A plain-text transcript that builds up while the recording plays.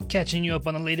catching you up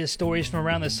on the latest stories from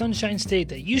around the Sunshine State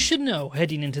that you should know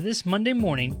heading into this Monday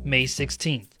morning, May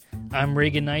 16th. I'm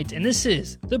Reagan Knight, and this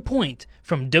is The Point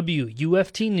from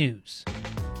WUFT News.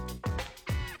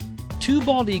 2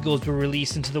 bald eagles were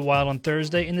released into the wild on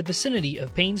Thursday in the vicinity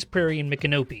of Paynes Prairie and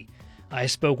Micanopy. I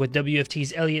spoke with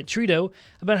WFT's Elliot Tritto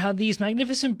about how these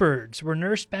magnificent birds were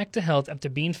nursed back to health after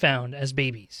being found as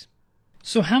babies.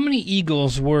 So how many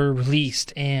eagles were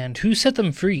released, and who set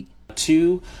them free?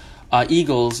 2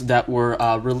 eagles that were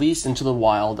released into the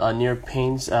wild near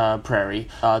Paynes Prairie.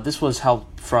 This was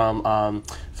help from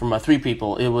 3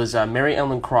 people. It was Mary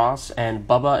Ellen Cross and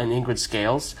Bubba and Ingrid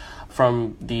Scales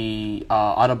from the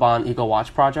Audubon Eagle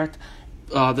Watch Project.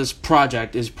 This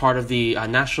project is part of the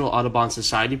National Audubon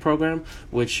Society program,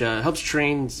 which helps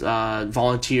train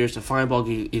volunteers to find bald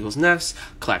eagles' nests,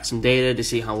 collect some data to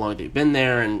see how long they've been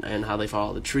there and how they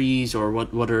follow the trees, or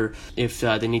what are if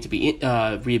they need to be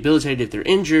rehabilitated if they're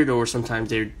injured, or sometimes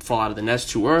they fall out of the nest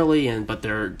too early but they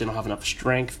don't have enough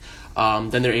strength.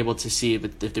 Then they're able to see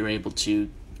if they're able to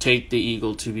take the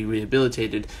eagle to be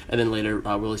rehabilitated and then later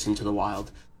release into the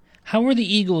wild. How were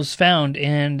the eagles found,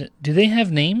 and do they have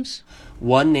names?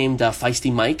 One named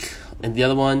Feisty Mike, and the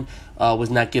other one was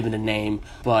not given a name.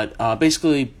 But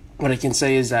basically, what I can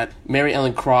say is that Mary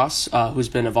Ellen Cross, who's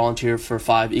been a volunteer for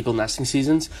 5 eagle nesting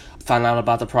seasons, found out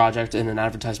about the project in an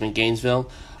advertisement in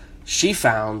Gainesville. She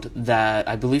found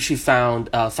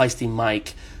Feisty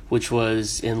Mike, which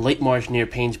was in late March near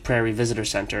Paynes Prairie Visitor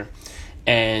Center.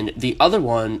 And the other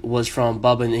one was from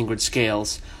Bubba and Ingrid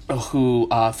Scales, who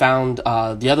found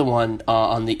the other one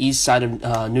on the east side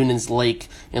of Noonan's Lake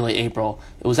in late April.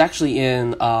 It was actually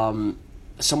in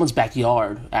someone's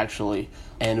backyard, actually,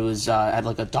 and it was at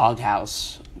like a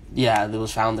doghouse. Yeah, it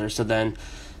was found there. So then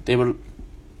they were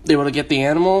able to get the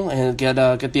animal and get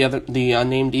the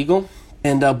unnamed eagle.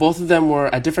 And both of them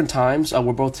were at different times.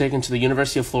 Were both taken to the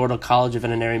University of Florida College of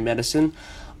Veterinary Medicine.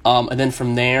 And then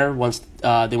from there, once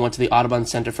they went to the Audubon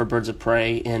Center for Birds of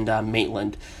Prey in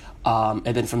Maitland. And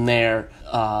then from there,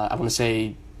 I want to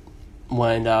say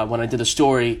when I did the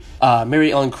story,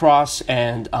 Mary Ellen Cross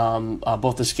and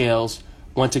both the Scales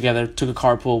went together, took a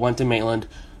carpool, went to Maitland,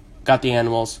 got the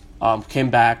animals, came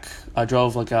back,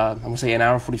 drove I'm going to say an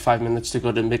hour 45 minutes to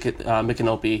go to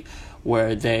Micanopy,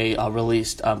 where they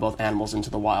released both animals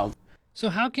into the wild. So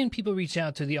how can people reach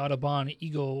out to the Audubon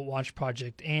Eagle Watch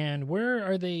Project, and where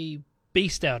are they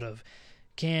based out of?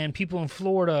 Can people in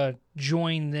Florida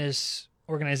join this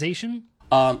organization?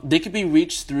 They could be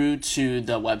reached through to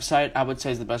the website, I would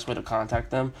say is the best way to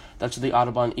contact them. That's the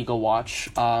Audubon Eagle Watch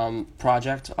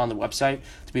Project on the website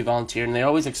to be volunteered, and they're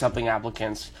always accepting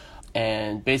applicants.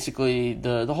 And basically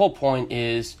the whole point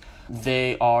is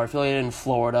they are affiliated in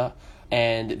Florida,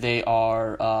 and they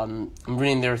are, I'm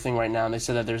reading their thing right now, and they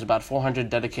said that there's about 400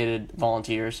 dedicated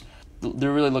volunteers.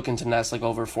 They're really looking to nest like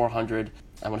over 400.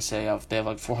 I want to say they have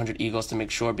like 400 eagles to make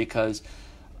sure, because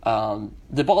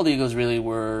the bald eagles really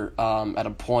were at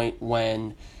a point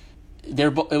when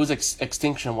it was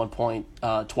extinction at one point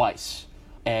twice.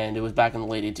 And it was back in the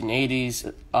late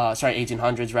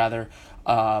 1800s rather,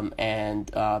 and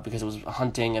because it was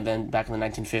hunting, and then back in the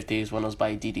 1950s when it was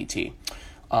by DDT.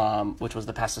 Which was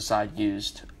the pesticide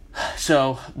used.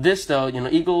 So this, though,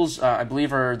 eagles, I believe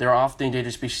they're off the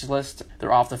endangered species list.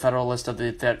 They're off the federal list of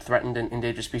the threatened and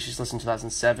endangered species list in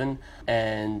 2007,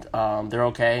 and they're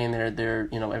okay, and they're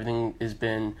everything has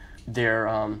been they're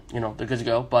good to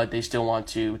go, but they still want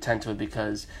to tend to it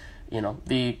because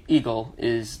the eagle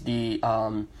is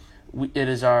it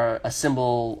is a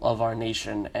symbol of our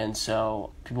nation, and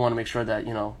so people want to make sure that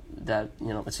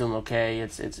it's feeling okay.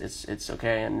 It's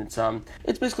okay, and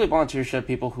it's basically a volunteership.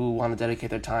 People who want to dedicate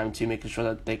their time to making sure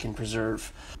that they can make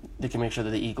sure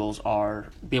that the eagles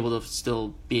be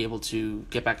able to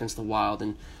get back into the wild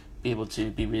and be able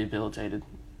to be rehabilitated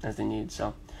as they need.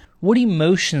 So, what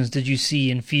emotions did you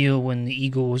see and feel when the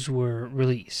eagles were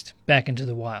released back into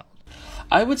the wild?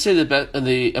 I would say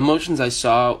the emotions I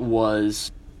saw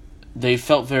was they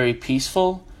felt very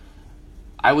peaceful.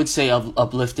 I would say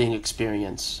uplifting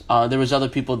experience. There was other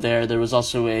people there. There was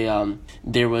also a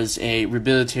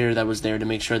rehabilitator that was there to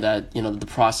make sure that the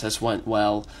process went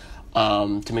well,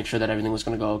 to make sure that everything was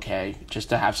going to go okay. Just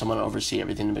to have someone oversee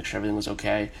everything to make sure everything was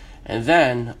okay. And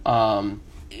then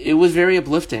it was very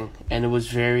uplifting, and it was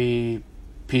very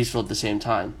peaceful at the same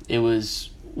time. It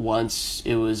was once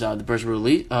the birds were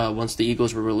released. Once the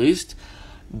eagles were released,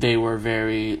 they were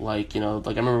very I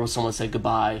remember when someone said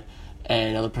goodbye,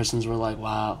 and other persons were like,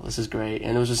 wow, this is great.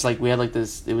 And it was just like we had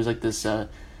this I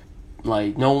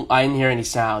didn't hear any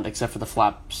sound except for the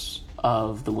flaps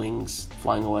of the wings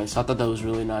flying away. So I thought that was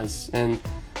really nice, and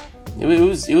it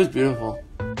was beautiful.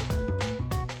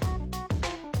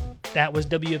 That was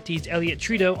WFT's Elliot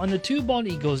Tritto on the 2 bald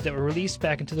eagles that were released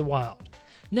back into the wild.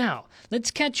 Now,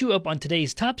 let's catch you up on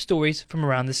today's top stories from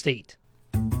around the state.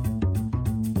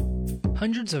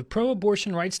 Hundreds of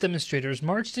pro-abortion rights demonstrators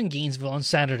marched in Gainesville on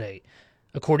Saturday.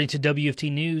 According to WFT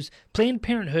News, Planned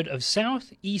Parenthood of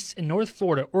South, East, and North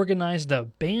Florida organized the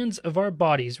Bands of Our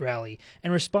Bodies rally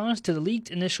in response to the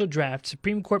leaked initial draft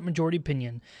Supreme Court majority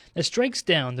opinion that strikes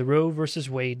down the Roe v.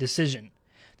 Wade decision.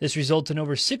 This resulted in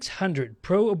over 600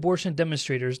 pro-abortion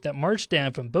demonstrators that marched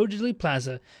down from Beaujolais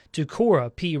Plaza to Cora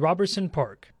P. Robertson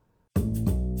Park.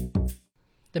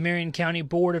 The Marion County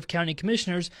Board of County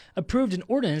Commissioners approved an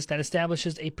ordinance that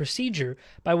establishes a procedure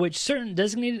by which certain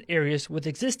designated areas with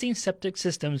existing septic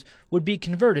systems would be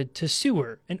converted to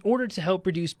sewer in order to help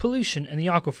reduce pollution in the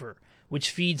aquifer, which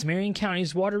feeds Marion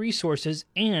County's water resources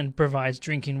and provides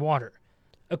drinking water.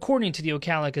 According to the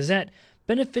Ocala Gazette,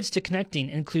 benefits to connecting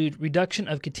include reduction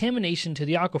of contamination to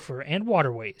the aquifer and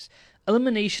waterways,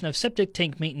 elimination of septic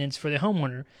tank maintenance for the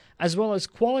homeowner, as well as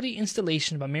quality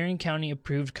installation by Marion County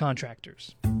approved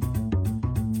contractors.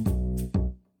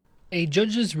 A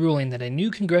judge's ruling that a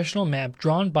new congressional map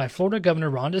drawn by Florida Governor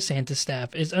Ron DeSantis'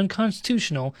 staff is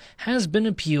unconstitutional has been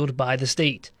appealed by the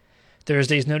state.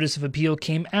 Thursday's notice of appeal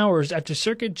came hours after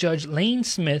Circuit Judge Lane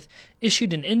Smith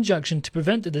issued an injunction to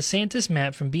prevent the DeSantis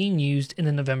map from being used in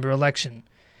the November election.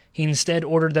 He instead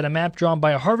ordered that a map drawn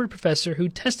by a Harvard professor who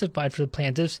testified for the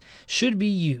plaintiffs should be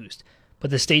used,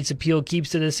 but the state's appeal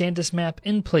keeps the DeSantis map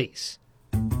in place.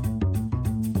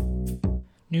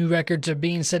 New records are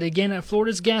being set again at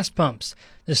Florida's gas pumps.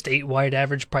 The statewide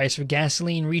average price for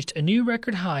gasoline reached a new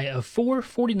record high of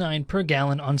 $4.49 per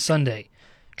gallon on Sunday.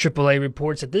 AAA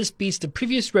reports that this beats the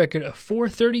previous record of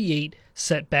 $4.38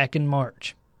 set back in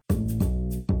March.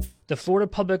 The Florida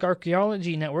Public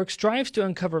Archaeology Network strives to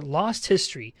uncover lost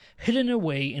history hidden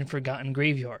away in forgotten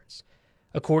graveyards.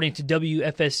 According to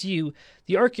WFSU,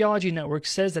 the Archaeology Network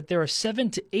says that there are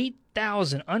 7,000 to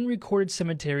 8,000 unrecorded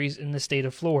cemeteries in the state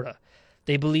of Florida.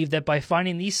 They believe that by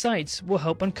finding these sites will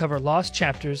help uncover lost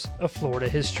chapters of Florida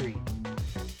history.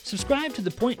 Subscribe to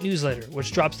the Point newsletter,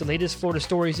 which drops the latest Florida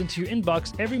stories into your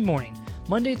inbox every morning,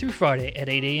 Monday through Friday at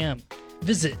 8 a.m.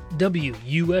 Visit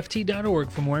WUFT.org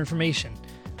for more information.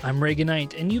 I'm Reagan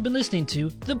Knight, and you've been listening to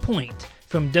The Point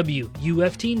from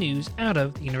WUFT News out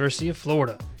of the University of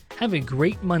Florida. Have a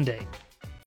great Monday.